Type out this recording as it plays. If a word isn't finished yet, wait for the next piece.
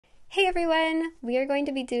Hey everyone! We are going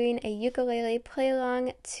to be doing a ukulele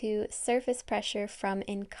play-along to Surface Pressure from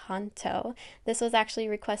Encanto. This was actually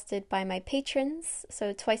requested by my patrons,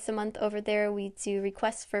 so twice a month over there we do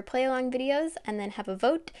requests for play-along videos and then have a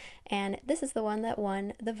vote, and this is the one that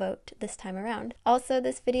won the vote this time around. Also,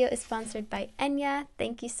 this video is sponsored by Enya.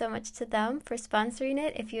 Thank you so much to them for sponsoring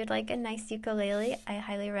it. If you would like a nice ukulele, I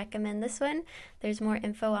highly recommend this one. There's more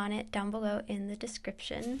info on it down below in the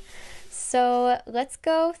description. So let's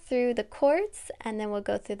go through the chords, and then we'll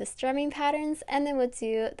go through the strumming patterns, and then we'll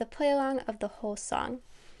do the play along of the whole song.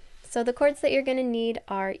 So the chords that you're going to need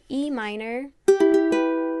are E minor,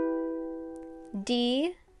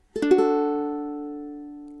 D,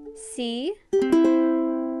 C,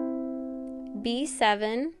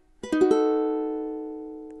 B7,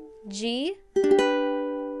 G,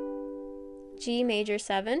 G major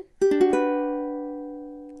 7,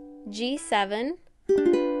 G7,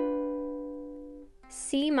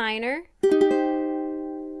 C minor,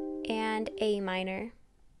 and A minor.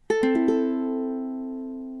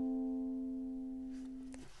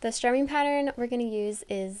 The strumming pattern we're going to use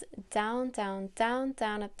is down, down, down,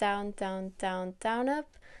 down, up, down, down, down, down,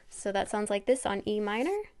 up. So that sounds like this on E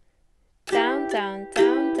minor. Down, down,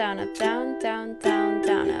 down, down, up, down, down, down,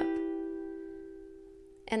 down, up.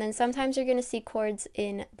 And then sometimes you're going to see chords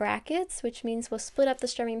in brackets, which means we'll split up the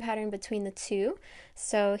strumming pattern between the two.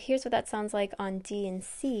 So here's what that sounds like on D and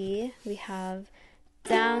C. We have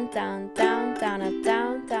down, down, down, down, up,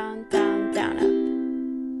 down, down, down, down, up.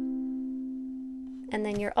 And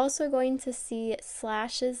then you're also going to see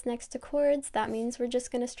slashes next to chords. That means we're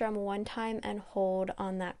just going to strum one time and hold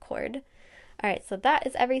on that chord. Alright, so that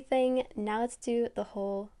is everything. Now let's do the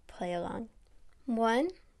whole play along.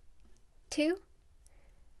 1, 2,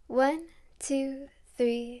 1, 2,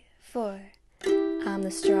 3, 4. I'm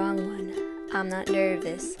the strong one, I'm not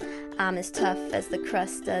nervous. I'm as tough as the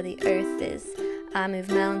crust of the earth is. I move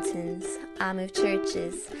mountains, I move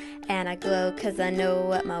churches, and I glow 'cause I know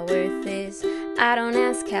what my worth is. I don't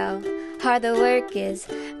ask how hard the work is.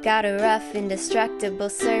 Got a rough, indestructible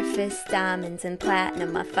surface. Diamonds and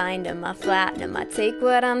platinum, I find them, I flatten them. I take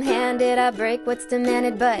what I'm handed, I break what's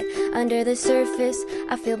demanded. But under the surface,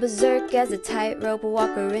 I feel berserk as a tightrope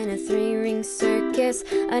walker in a 3-ring circus.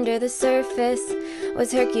 Under the surface,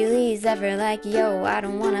 was Hercules ever like, yo, I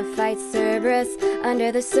don't wanna fight Cerberus.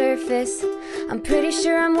 Under the surface, I'm pretty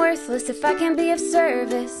sure I'm worthless if I can't be of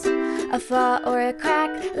service. A flaw or a crack,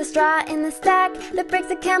 the straw in the stack that breaks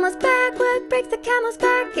the camel's back. What breaks the camel's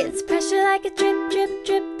back? It's pressure like a drip, drip,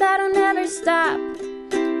 drip that'll never stop.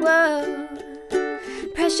 Whoa.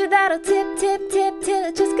 Pressure that'll tip, tip, tip till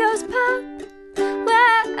it just goes pop.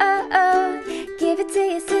 Whoa. Give it to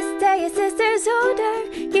your sister's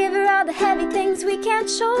older. Give her all the heavy things we can't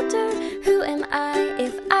shoulder. Who am I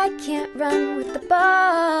if I can't run with the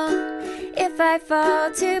ball? If I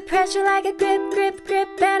fall to pressure like a grip, grip,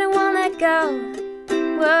 grip, and it won't let go.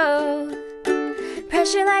 Whoa.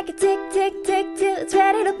 Pressure like a tick, tick, tick, till it's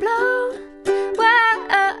ready to blow.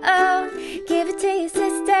 Whoa. Give it to your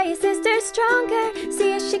sister's stronger.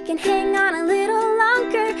 See if she can hang on a little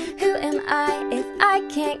longer. Who am I if I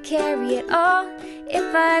can't carry it all?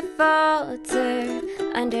 If I falter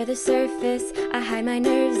under the surface, I hide my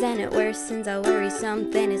nerves and it worsens. I worry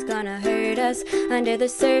something is gonna hurt us under the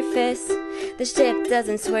surface. The ship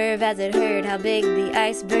doesn't swerve as it heard how big the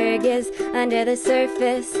iceberg is under the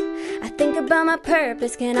surface. I think about my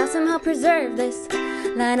purpose, can I somehow preserve this?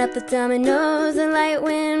 Line up the dominoes and light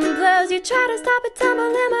wind blows. You try to stop it, time a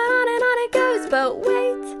limit, on and on it goes. But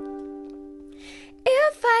wait,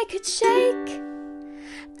 if I could shake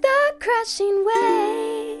the crushing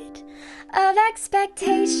weight of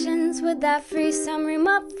expectations, would that free some room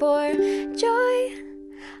up for joy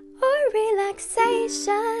or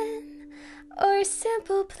relaxation or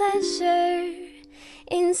simple pleasure?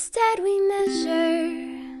 Instead we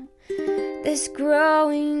measure this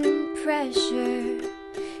growing pressure.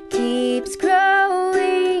 Keeps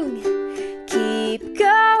growing, keep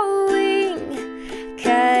going,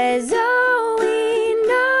 'cause all we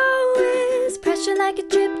know is pressure like a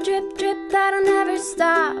drip, drip, drip that'll never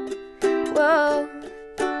stop. Whoa.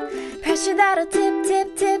 Pressure that'll tip,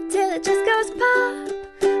 tip, tip till it just goes pop.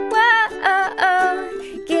 Whoa.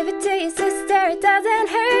 Give it to your sister, it doesn't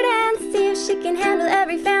hurt, and see if she can handle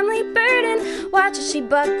every family burden. Watch as she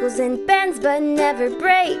buckles and bends but never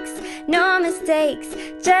breaks. No mistakes,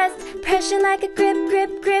 just pressure like a grip,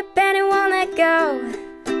 grip, grip, and it won't let go.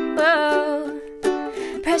 Whoa.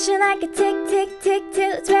 Pressure like a tick, tick, tick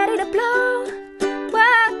till it's ready to blow.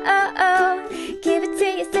 Whoa. Give it to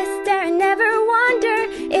your sister and never wonder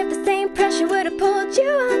if the same pressure would have pulled you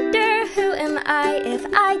under. Who am I if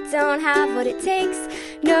I don't have what it takes?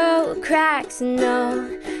 no cracks,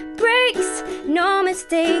 no breaks, no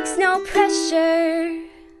mistakes, no pressure.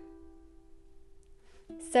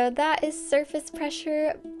 So that is Surface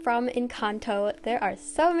Pressure from Encanto. There are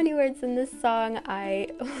so many words in this song. I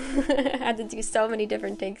had to do so many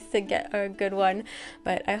different takes to get a good one,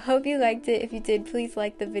 but I hope you liked it. If you did, please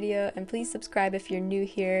like the video and please subscribe if you're new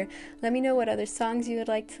here. Let me know what other songs you would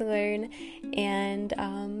like to learn, and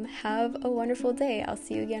have a wonderful day. I'll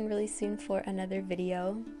see you again really soon for another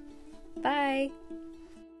video. Bye!